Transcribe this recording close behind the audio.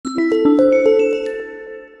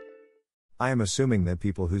I am assuming that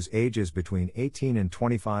people whose age is between 18 and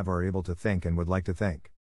 25 are able to think and would like to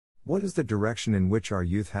think. What is the direction in which our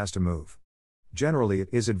youth has to move? Generally, it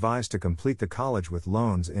is advised to complete the college with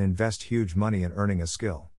loans and invest huge money in earning a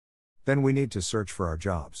skill. Then we need to search for our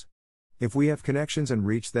jobs. If we have connections and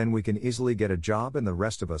reach, then we can easily get a job, and the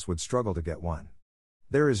rest of us would struggle to get one.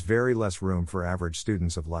 There is very less room for average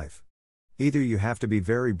students of life. Either you have to be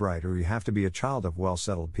very bright or you have to be a child of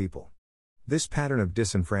well-settled people. This pattern of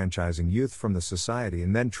disenfranchising youth from the society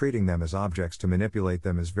and then treating them as objects to manipulate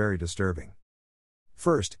them is very disturbing.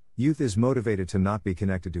 First, youth is motivated to not be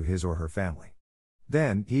connected to his or her family.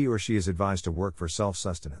 Then, he or she is advised to work for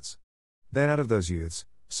self-sustenance. Then out of those youths,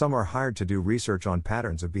 some are hired to do research on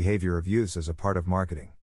patterns of behavior of youths as a part of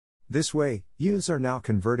marketing. This way, youths are now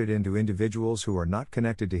converted into individuals who are not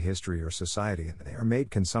connected to history or society, and they are made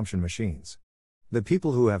consumption machines. The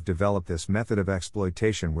people who have developed this method of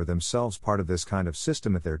exploitation were themselves part of this kind of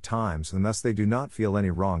system at their times, and thus they do not feel any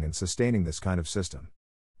wrong in sustaining this kind of system.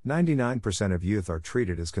 99% of youth are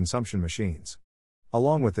treated as consumption machines.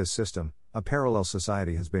 Along with this system, a parallel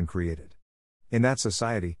society has been created. In that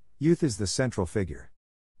society, youth is the central figure.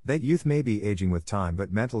 That youth may be aging with time,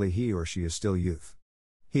 but mentally he or she is still youth.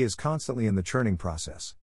 He is constantly in the churning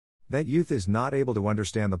process. That youth is not able to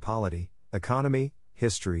understand the polity, economy,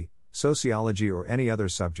 history, sociology, or any other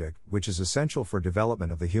subject which is essential for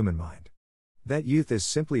development of the human mind. That youth is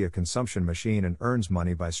simply a consumption machine and earns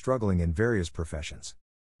money by struggling in various professions.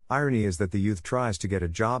 Irony is that the youth tries to get a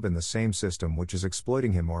job in the same system which is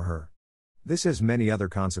exploiting him or her. This has many other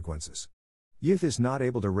consequences. Youth is not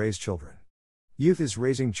able to raise children. Youth is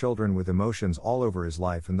raising children with emotions all over his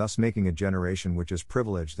life, and thus making a generation which is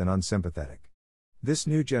privileged and unsympathetic. This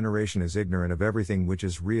new generation is ignorant of everything which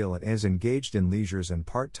is real and is engaged in leisures and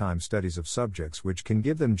part-time studies of subjects which can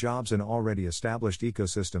give them jobs in already established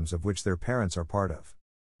ecosystems of which their parents are part of.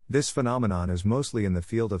 This phenomenon is mostly in the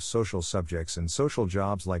field of social subjects and social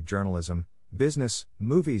jobs like journalism, business,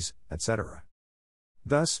 movies, etc.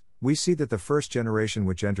 Thus, we see that the first generation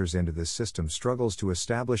which enters into this system struggles to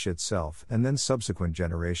establish itself, and then subsequent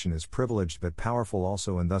generation is privileged but powerful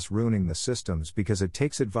also, and thus ruining the systems because it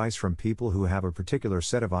takes advice from people who have a particular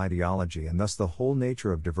set of ideology, and thus the whole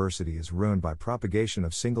nature of diversity is ruined by propagation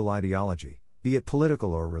of single ideology, be it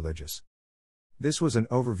political or religious. This was an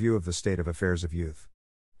overview of the state of affairs of youth.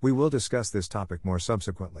 We will discuss this topic more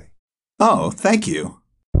subsequently. Oh, thank you.